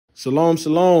Shalom,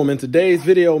 shalom. In today's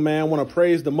video, man, I want to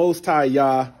praise the Most High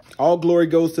Yah. All glory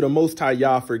goes to the Most High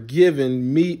Yah for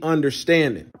giving me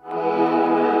understanding.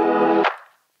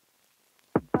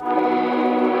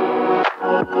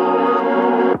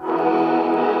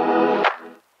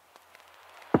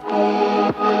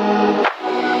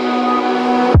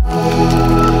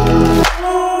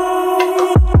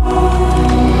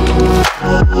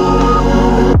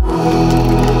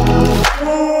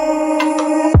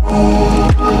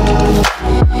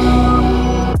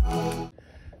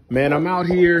 Man, I'm out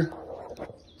here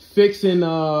fixing,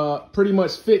 pretty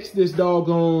much fixed this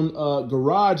doggone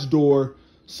garage door.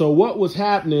 So what was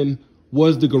happening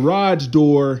was the garage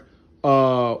door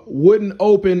wouldn't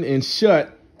open and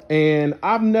shut. And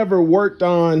I've never worked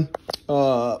on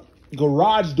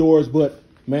garage doors, but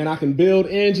man, I can build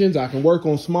engines. I can work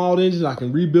on small engines. I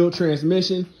can rebuild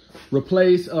transmission,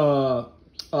 replace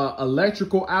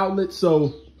electrical outlets.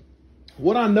 So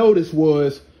what I noticed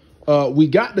was we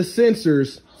got the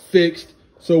sensors fixed,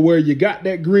 so where you got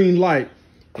that green light,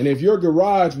 and if your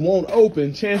garage won't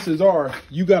open, chances are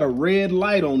you got a red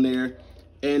light on there,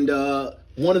 and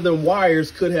one of them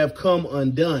wires could have come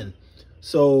undone.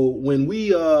 So when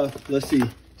we let's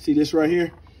see this right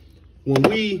here, when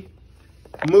we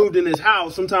moved in this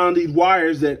house, sometimes these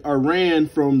wires that are ran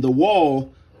from the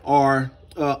wall are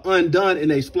undone and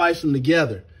they splice them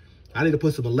together. I need to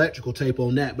put some electrical tape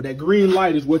on that, but that green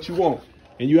light is what you want,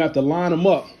 and you have to line them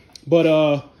up.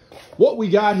 But what we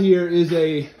got here is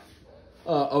a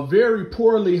very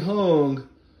poorly hung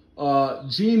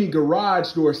Genie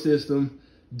garage door system.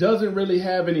 Doesn't really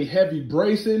have any heavy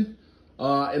bracing.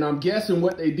 And I'm guessing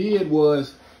what they did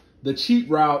was the cheap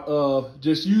route of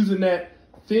just using that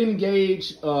thin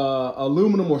gauge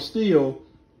aluminum or steel,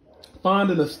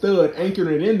 finding a stud,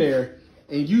 anchoring it in there,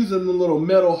 and using the little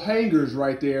metal hangers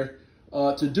right there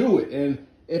to do it. And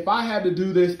if I had to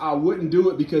do this, I wouldn't do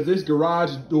it because this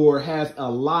garage door has a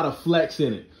lot of flex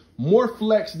in it. More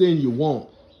flex than you want.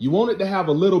 You want it to have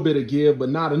a little bit of give, but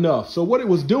not enough. So what it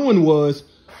was doing was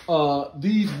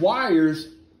these wires,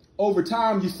 over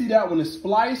time, you see that when it's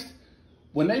spliced,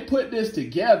 when they put this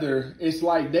together, it's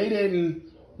like they didn't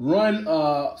run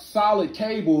solid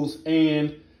cables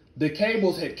and the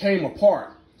cables had came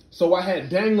apart. So I had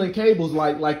dangling cables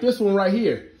like this one right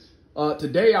here.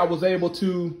 Today I was able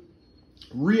to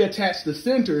reattach the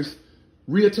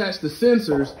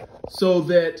sensors so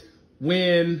that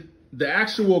when the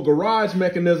actual garage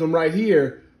mechanism right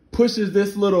here pushes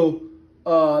this little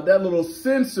that little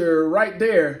sensor right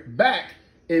there back,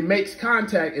 it makes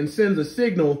contact and sends a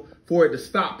signal for it to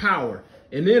stop power.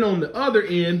 And then on the other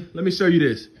end, let me show you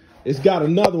this. It's got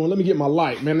another one. Let me get my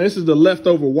light, man. This is the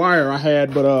leftover wire I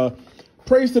had, but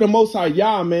praise to the Most High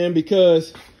Yah, man,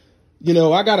 because you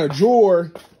know, I got a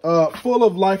drawer full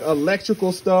of like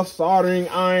electrical stuff, soldering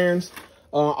irons,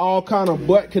 all kind of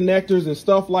butt connectors and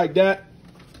stuff like that,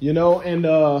 you know. And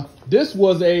this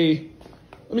was let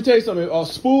me tell you something, a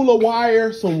spool of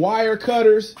wire, some wire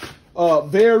cutters,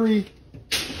 let me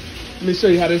show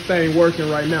you how this thing working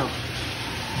right now.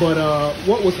 But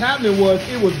what was happening was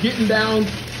it was getting down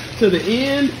to the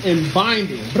end and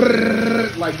binding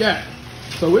like that.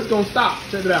 So it's gonna stop.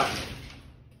 Check it out.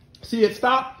 See it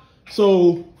stop?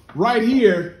 So right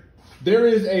here, there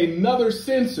is another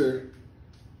sensor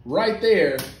right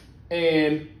there,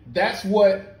 and that's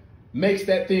what makes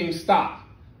that thing stop.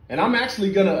 And I'm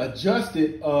actually gonna adjust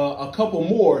it a couple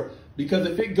more, because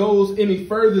if it goes any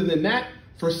further than that,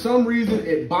 for some reason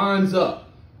it binds up.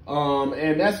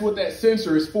 And that's what that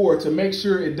sensor is for, to make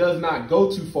sure it does not go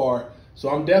too far. So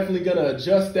I'm definitely gonna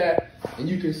adjust that, and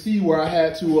you can see where I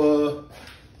had to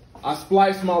I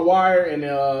spliced my wire and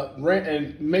I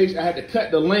had to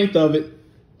cut the length of it,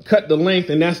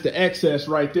 and that's the excess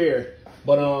right there.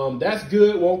 But that's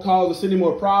good, won't cause us any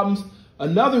more problems.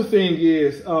 Another thing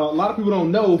is, a lot of people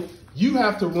don't know, you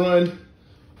have to run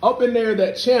up in there,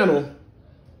 that channel,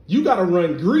 you gotta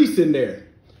run grease in there.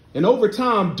 And over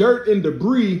time, dirt and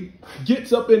debris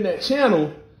gets up in that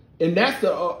channel, and that's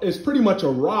it's pretty much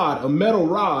a metal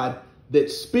rod that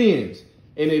spins.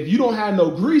 And if you don't have no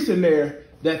grease in there,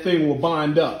 that thing will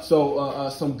bind up.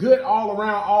 So some good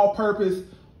all-around, all-purpose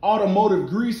automotive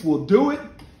grease will do it,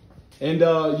 and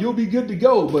you'll be good to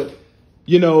go. But,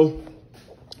 you know,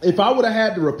 if I would have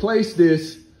had to replace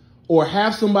this or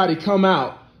have somebody come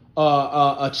out,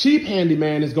 a cheap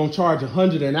handyman is going to charge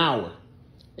 $100 an hour.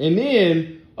 And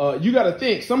then you got to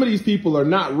think, some of these people are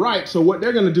not right. So what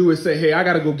they're going to do is say, hey, I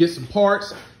got to go get some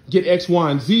parts, get X, Y,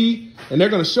 and Z, and they're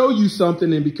going to show you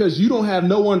something. And because you don't have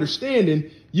no understanding,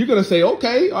 you're going to say,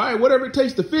 okay, all right, whatever it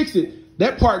takes to fix it,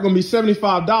 that part going to be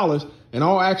 $75. In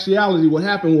all actuality, what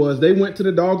happened was they went to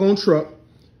the doggone truck,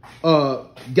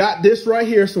 got this right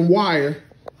here, some wire,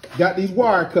 got these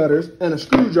wire cutters and a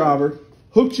screwdriver,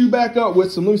 hooked you back up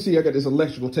with some, let me see, I got this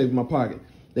electrical tape in my pocket.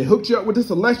 They hooked you up with this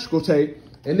electrical tape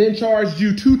and then charged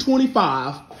you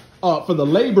 $225 for the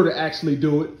labor to actually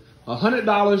do it.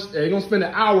 $100, they're gonna spend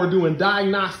an hour doing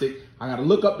diagnostic. I gotta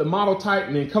look up the model type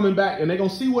and then coming back and they're gonna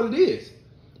see what it is.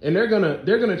 And they're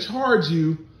gonna charge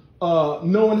you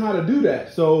knowing how to do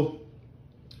that. So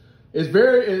it's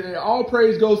all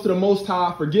praise goes to the Most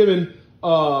High for giving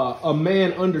a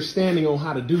man understanding on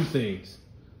how to do things.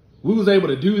 We was able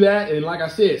to do that, and like I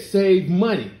said, save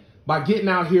money by getting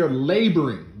out here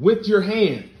laboring with your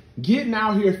hand, getting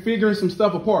out here figuring some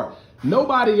stuff apart.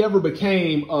 Nobody ever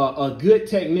became a good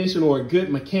technician or a good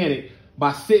mechanic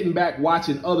by sitting back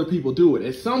watching other people do it.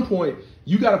 At some point,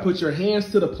 you got to put your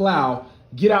hands to the plow,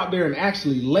 get out there and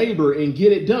actually labor and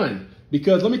get it done.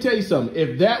 Because let me tell you something,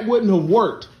 if that wouldn't have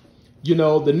worked, you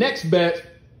know, the next bet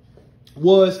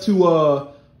was to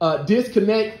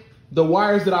disconnect the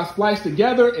wires that I spliced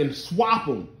together and swap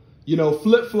them, you know,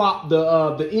 flip-flop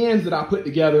the ends that I put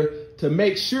together to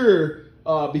make sure,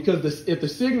 because if the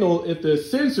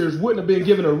sensors wouldn't have been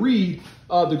given a read,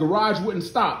 the garage wouldn't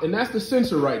stop. And that's the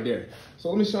sensor right there. So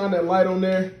let me shine that light on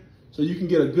there so you can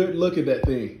get a good look at that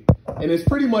thing. And it's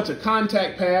pretty much a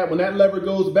contact pad. When that lever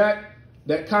goes back,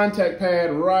 that contact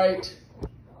pad right,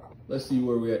 let's see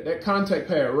where we're at. That contact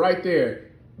pad right there,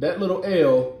 that little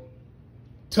L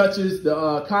touches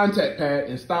the contact pad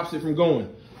and stops it from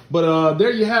going. But there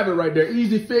you have it right there.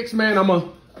 Easy fix, man. I'm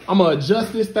gonna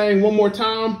adjust this thing one more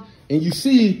time. And you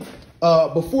see,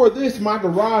 before this, my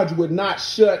garage would not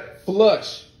shut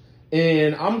flush.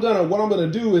 And what I'm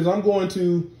gonna do is I'm going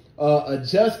to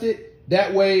adjust it.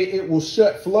 That way it will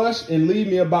shut flush and leave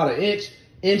me about an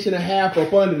inch and a half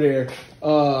up under there.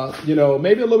 You know,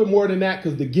 maybe a little bit more than that,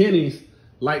 because the guineas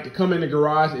like to come in the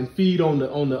garage and feed on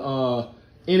the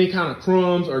any kind of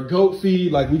crumbs or goat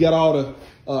feed. Like we got all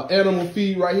the animal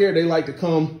feed right here. They like to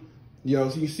come, you know,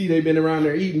 so you see they've been around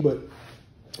there eating. But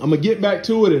I'm gonna get back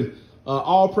to it, and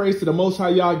all praise to the Most High.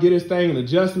 Y'all get this thing an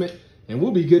adjustment and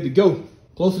we'll be good to go.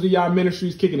 Closer to y'all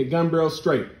ministries, kicking the gun barrel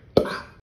straight.